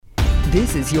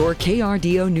This is your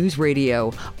KRDO News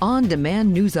Radio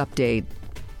on-demand news update.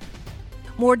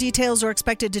 More details are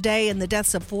expected today in the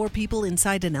deaths of 4 people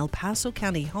inside an El Paso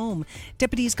County home.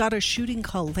 Deputies got a shooting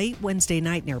call late Wednesday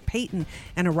night near Peyton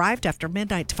and arrived after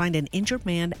midnight to find an injured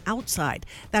man outside.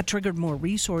 That triggered more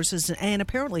resources and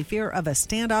apparently fear of a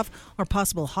standoff or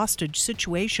possible hostage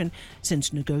situation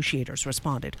since negotiators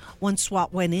responded. Once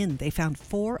SWAT went in, they found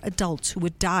 4 adults who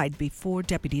had died before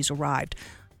deputies arrived.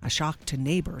 A shock to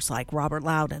neighbors like Robert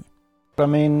Loudon. I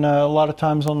mean, a lot of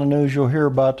times on the news you'll hear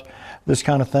about this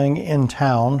kind of thing in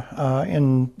town,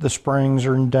 in the Springs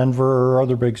or in Denver or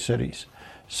other big cities.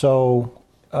 So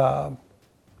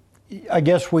I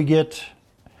guess we get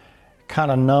kind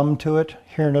of numb to it,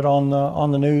 hearing it on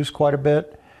the news quite a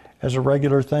bit as a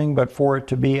regular thing. But for it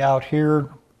to be out here,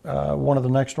 one of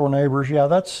the next door neighbors,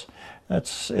 it's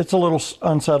a little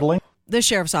unsettling. The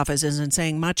sheriff's office isn't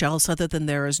saying much else other than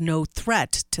there is no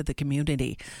threat to the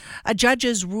community. A judge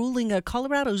is ruling a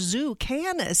Colorado zoo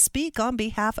can speak on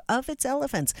behalf of its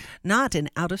elephants, not an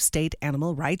out-of-state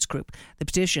animal rights group. The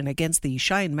petition against the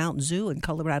Cheyenne Mountain Zoo in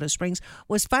Colorado Springs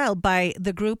was filed by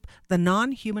the group the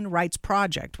Non-Human Rights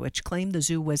Project, which claimed the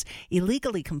zoo was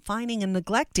illegally confining and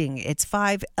neglecting its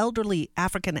 5 elderly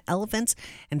African elephants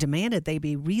and demanded they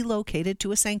be relocated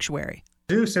to a sanctuary.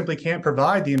 Zoo simply can't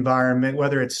provide the environment,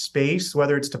 whether it's space,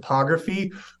 whether it's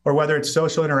topography, or whether it's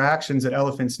social interactions that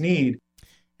elephants need.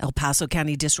 El Paso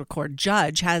County District Court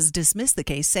judge has dismissed the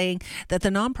case, saying that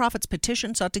the nonprofit's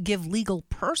petition sought to give legal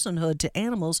personhood to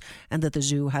animals and that the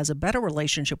zoo has a better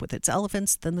relationship with its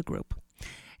elephants than the group.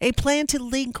 A plan to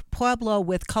link Pueblo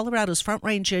with Colorado's Front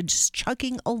Range is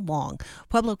chugging along.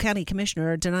 Pueblo County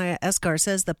Commissioner Denaya Escar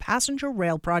says the passenger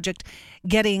rail project,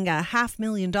 getting a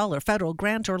 $500,000 federal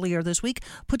grant earlier this week,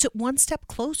 puts it one step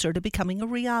closer to becoming a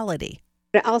reality.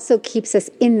 It also keeps us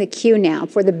in the queue now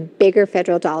for the bigger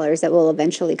federal dollars that will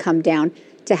eventually come down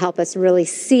to help us really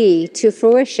see to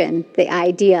fruition the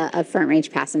idea of Front Range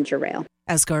passenger rail.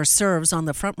 Esgar serves on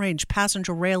the Front Range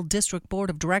Passenger Rail District Board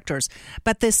of Directors,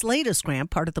 but this latest grant,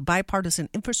 part of the Bipartisan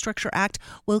Infrastructure Act,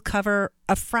 will cover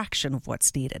a fraction of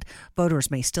what's needed.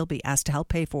 Voters may still be asked to help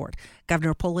pay for it.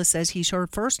 Governor Polis says he's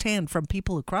heard firsthand from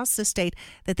people across the state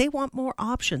that they want more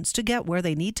options to get where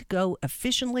they need to go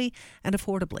efficiently and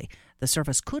affordably. The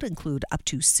service could include up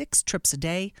to 6 trips a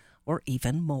day or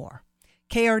even more.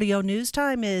 KRDO News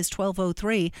Time is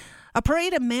 12:03. A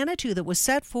parade of Manitou that was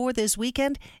set for this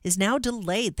weekend is now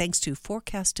delayed thanks to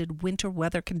forecasted winter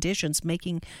weather conditions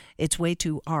making its way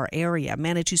to our area.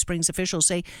 Manitou Springs officials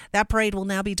say that parade will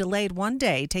now be delayed one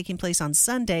day, taking place on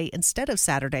Sunday instead of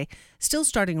Saturday, still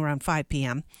starting around 5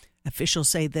 p.m. Officials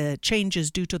say the change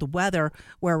is due to the weather,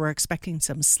 where we're expecting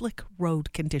some slick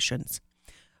road conditions.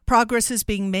 Progress is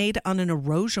being made on an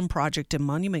erosion project in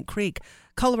Monument Creek.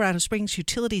 Colorado Springs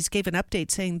Utilities gave an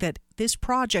update saying that this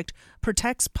project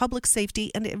protects public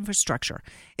safety and infrastructure.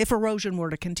 If erosion were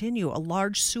to continue, a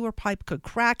large sewer pipe could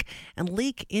crack and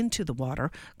leak into the water.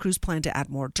 Crews plan to add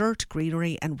more dirt,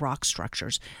 greenery, and rock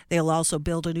structures. They'll also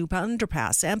build a new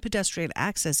underpass and pedestrian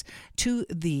access to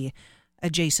the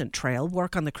adjacent trail.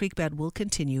 Work on the creek bed will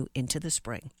continue into the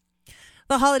spring.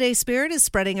 The holiday spirit is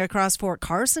spreading across Fort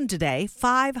Carson today.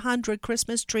 500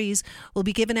 Christmas trees will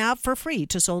be given out for free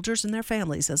to soldiers and their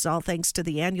families, as all thanks to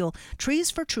the annual Trees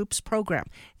for Troops program.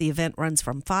 The event runs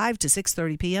from 5 to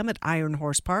 6:30 p.m. at Iron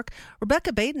Horse Park.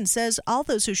 Rebecca Baden says all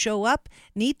those who show up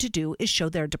need to do is show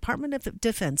their Department of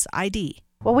Defense ID.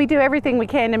 Well, we do everything we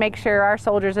can to make sure our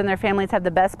soldiers and their families have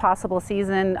the best possible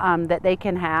season that they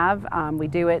can have. We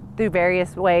do it through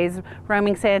various ways,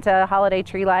 roaming Santa, holiday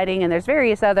tree lighting, and there's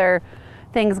various other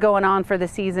things going on for the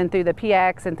season through the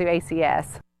PX and through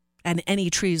ACS. And any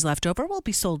trees left over will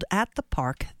be sold at the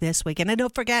park this weekend. And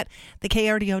don't forget, the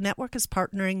KRDO Network is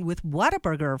partnering with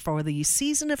Whataburger for the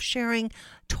Season of Sharing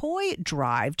Toy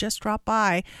Drive. Just drop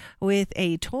by with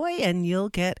a toy and you'll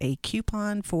get a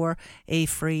coupon for a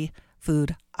free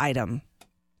food item.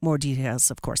 More details,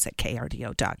 of course, at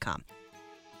krdo.com.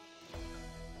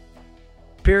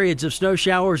 Periods of snow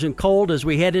showers and cold as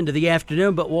we head into the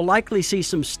afternoon, but we'll likely see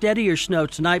some steadier snow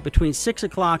tonight between 6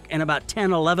 o'clock and about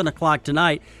 10, 11 o'clock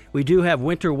tonight. We do have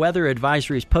winter weather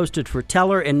advisories posted for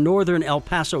Teller and northern El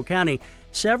Paso County.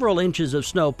 Several inches of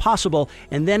snow possible,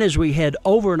 and then as we head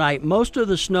overnight, most of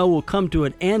the snow will come to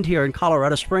an end here in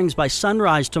Colorado Springs by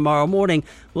sunrise tomorrow morning.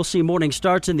 We'll see morning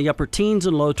starts in the upper teens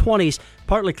and low 20s.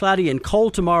 Partly cloudy and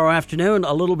cold tomorrow afternoon,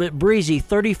 a little bit breezy.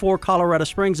 34 Colorado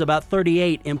Springs, about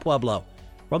 38 in Pueblo.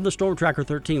 From the Storm Tracker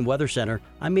 13 Weather Center,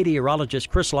 I'm meteorologist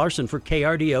Chris Larson for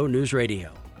KRDO News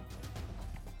Radio.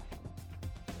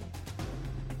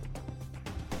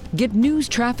 Get news,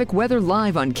 traffic, weather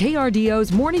live on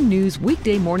KRDO's Morning News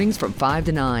weekday mornings from 5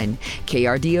 to 9.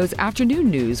 KRDO's Afternoon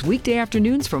News weekday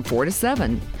afternoons from 4 to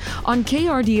 7. On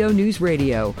KRDO News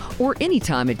Radio or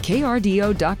anytime at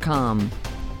krdo.com.